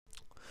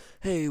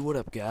Hey, what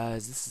up,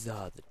 guys? This is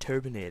the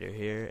Turbinator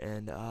here,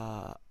 and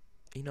I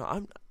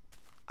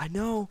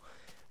know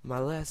my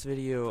last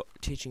video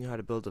teaching how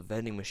to build a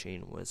vending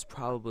machine was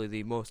probably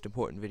the most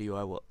important video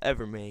I will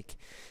ever make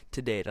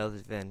to date, other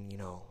than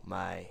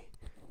my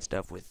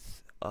stuff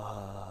with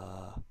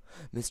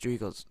Mr.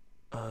 Eagles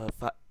 5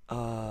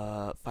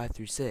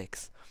 through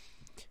 6.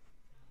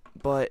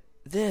 But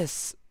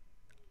this,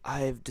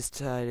 I've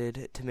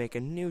decided to make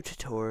a new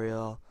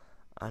tutorial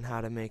on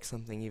how to make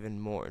something even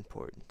more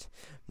important.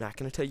 I'm not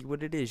going to tell you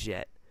what it is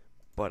yet,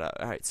 but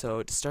alright,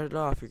 so to start it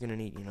off, you're going to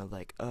need,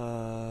 like,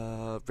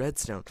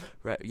 redstone.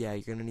 Yeah,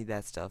 you're going to need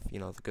that stuff,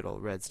 the good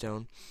old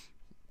redstone.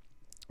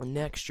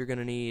 Next, you're going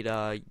to need,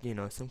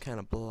 some kind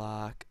of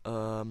block,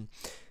 and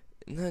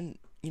then,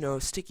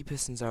 sticky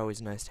pistons are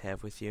always nice to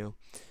have with you.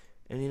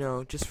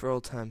 And, just for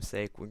old time's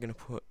sake, we're going to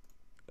put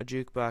a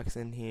jukebox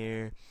in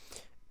here,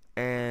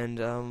 and,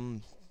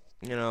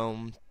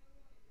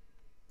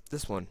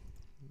 this one.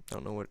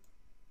 Don't know what.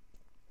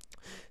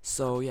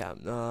 So yeah,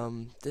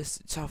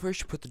 so first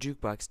you put the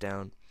jukebox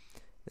down,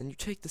 then you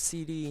take the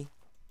CD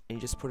and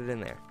you just put it in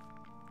there.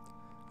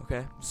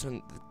 Okay,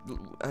 so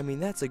I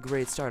mean that's a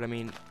great start. I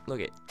mean,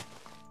 look it.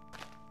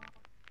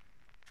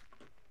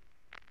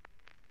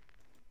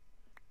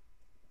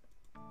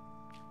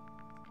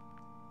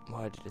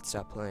 Why did it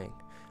stop playing?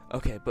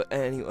 Okay, but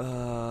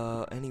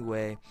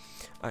anyway,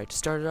 alright, to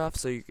start it off,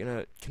 so you're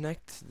gonna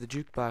connect the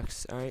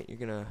jukebox. Alright, you're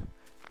gonna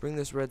bring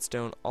this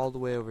redstone all the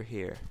way over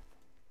here.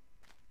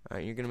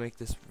 Alright, you're gonna make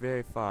this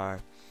very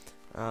far.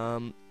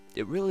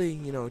 It really,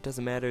 it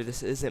doesn't matter.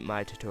 This isn't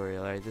my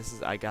tutorial. Alright,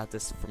 I got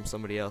this from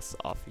somebody else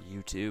off of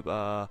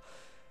YouTube.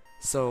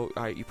 So,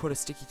 alright, you put a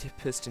sticky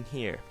piston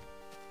here,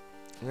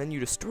 and then you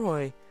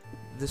destroy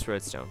this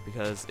redstone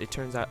because it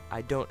turns out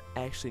I don't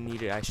actually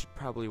need it. I should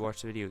probably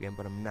watch the video again,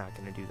 but I'm not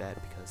gonna do that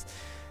because,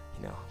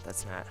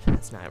 that's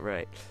not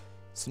right.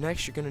 So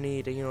next, you're gonna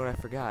need, what I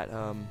forgot.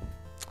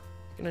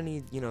 You're gonna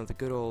need, the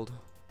good old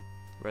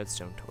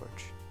redstone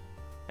torch.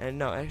 And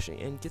no,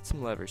 actually, and get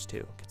some levers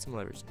too. Get some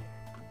levers in here.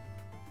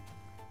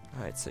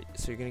 Alright, so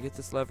you're gonna get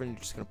this lever and you're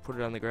just gonna put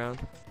it on the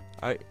ground.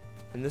 Alright,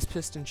 and this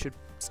piston should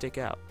stick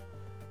out.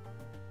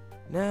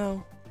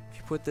 Now, if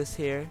you put this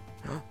here,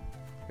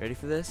 ready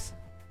for this?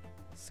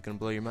 This is gonna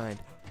blow your mind.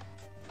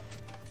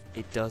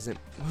 It doesn't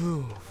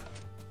move.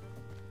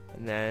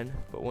 And then,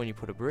 but when you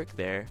put a brick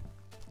there,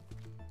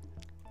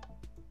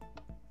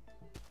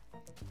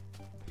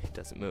 it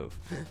doesn't move.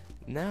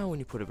 Now when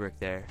you put a brick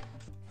there,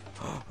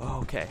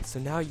 okay, so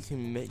now you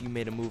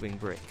made a moving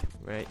brick,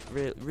 right?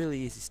 Really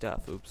easy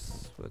stuff.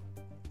 Oops. What?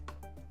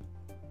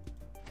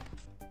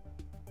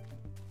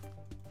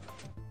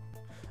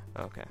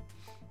 Okay.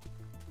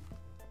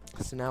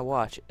 So now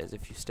watch as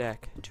if you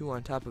stack two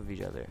on top of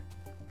each other.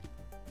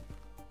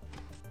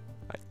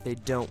 Alright, they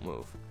don't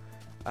move.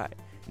 Alright,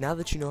 now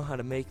that you know how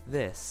to make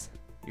this,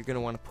 you're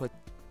gonna want to put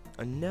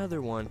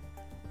another one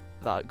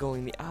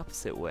going the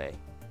opposite way,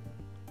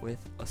 with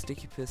a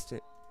sticky piston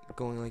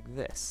going like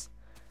this.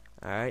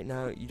 Alright,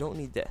 now you don't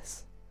need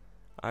this.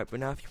 Alright, but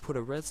now if you put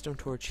a redstone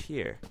torch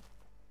here,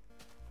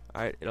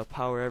 alright, it'll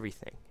power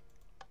everything.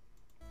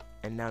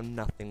 And now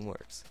nothing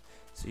works.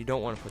 So you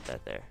don't want to put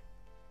that there.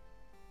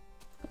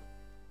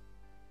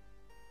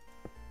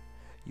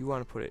 You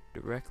want to put it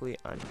directly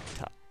on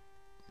top.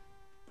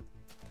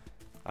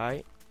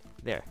 Alright,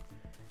 there.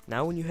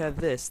 Now when you have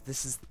this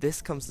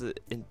comes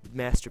in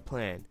master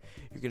plan.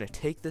 You're gonna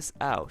take this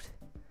out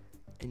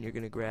and you're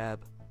gonna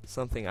grab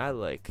something I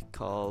like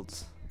called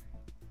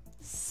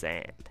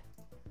sand.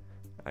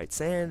 Alright,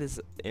 sand is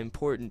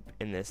important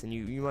in this, and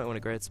you might want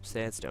to grab some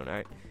sandstone.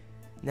 Alright,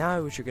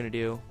 now what you're gonna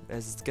do,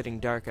 as it's getting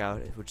dark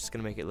out, which is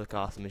gonna make it look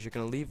awesome, is you're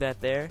gonna leave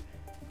that there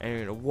and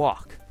you're gonna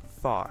walk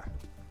far.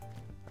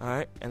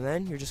 Alright, and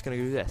then you're just gonna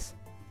do this.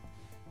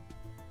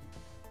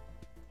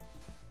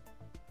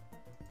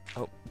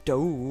 Oh,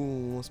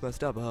 almost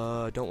messed up.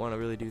 Don't want to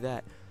really do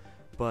that.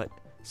 But,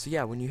 so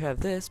yeah, when you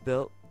have this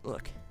built,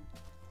 look.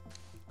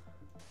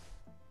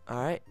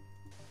 Alright.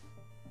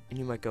 And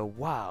you might go,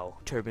 wow,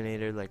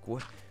 Turbinator, like,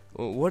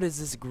 what is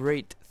this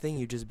great thing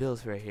you just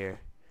built right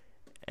here?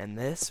 And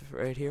this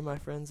right here, my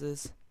friends,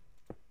 is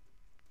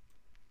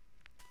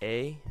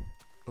a...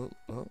 whoa,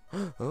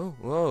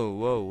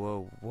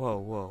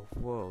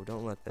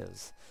 don't let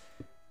those.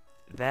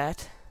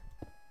 That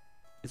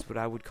is what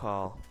I would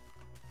call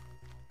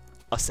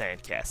a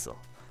sandcastle.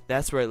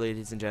 That's right,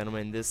 ladies and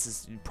gentlemen. This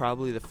is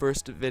probably the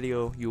first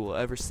video you will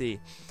ever see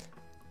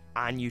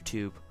on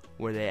YouTube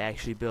where they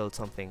actually build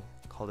something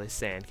called a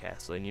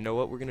sandcastle. And you know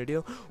what we're gonna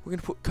do? We're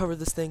gonna cover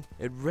this thing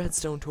in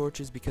redstone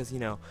torches because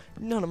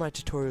none of my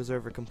tutorials are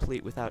ever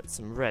complete without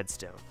some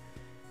redstone.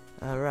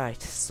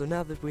 Alright, so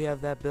now that we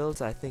have that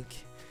built, I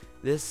think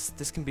this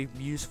can be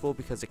useful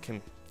because it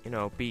can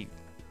be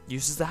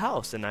used as a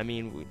house. And I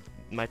mean,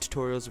 my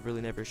tutorials have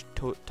really never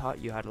taught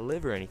you how to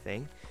live or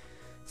anything.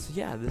 So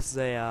yeah, this is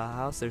a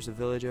house. There's a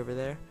village over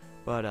there.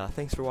 But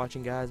thanks for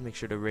watching, guys. Make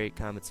sure to rate,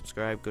 comment,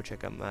 subscribe. Go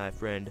check out my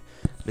friend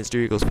Mr.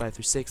 Eagles 5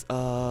 through 6.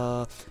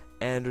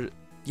 And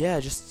yeah,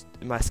 just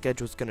my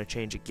schedule's gonna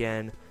change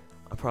again.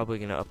 I'm probably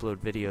gonna upload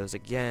videos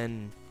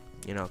again,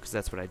 you know, because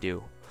that's what I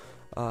do.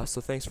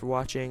 So thanks for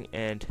watching,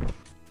 and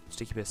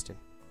sticky piston.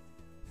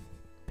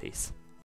 Peace.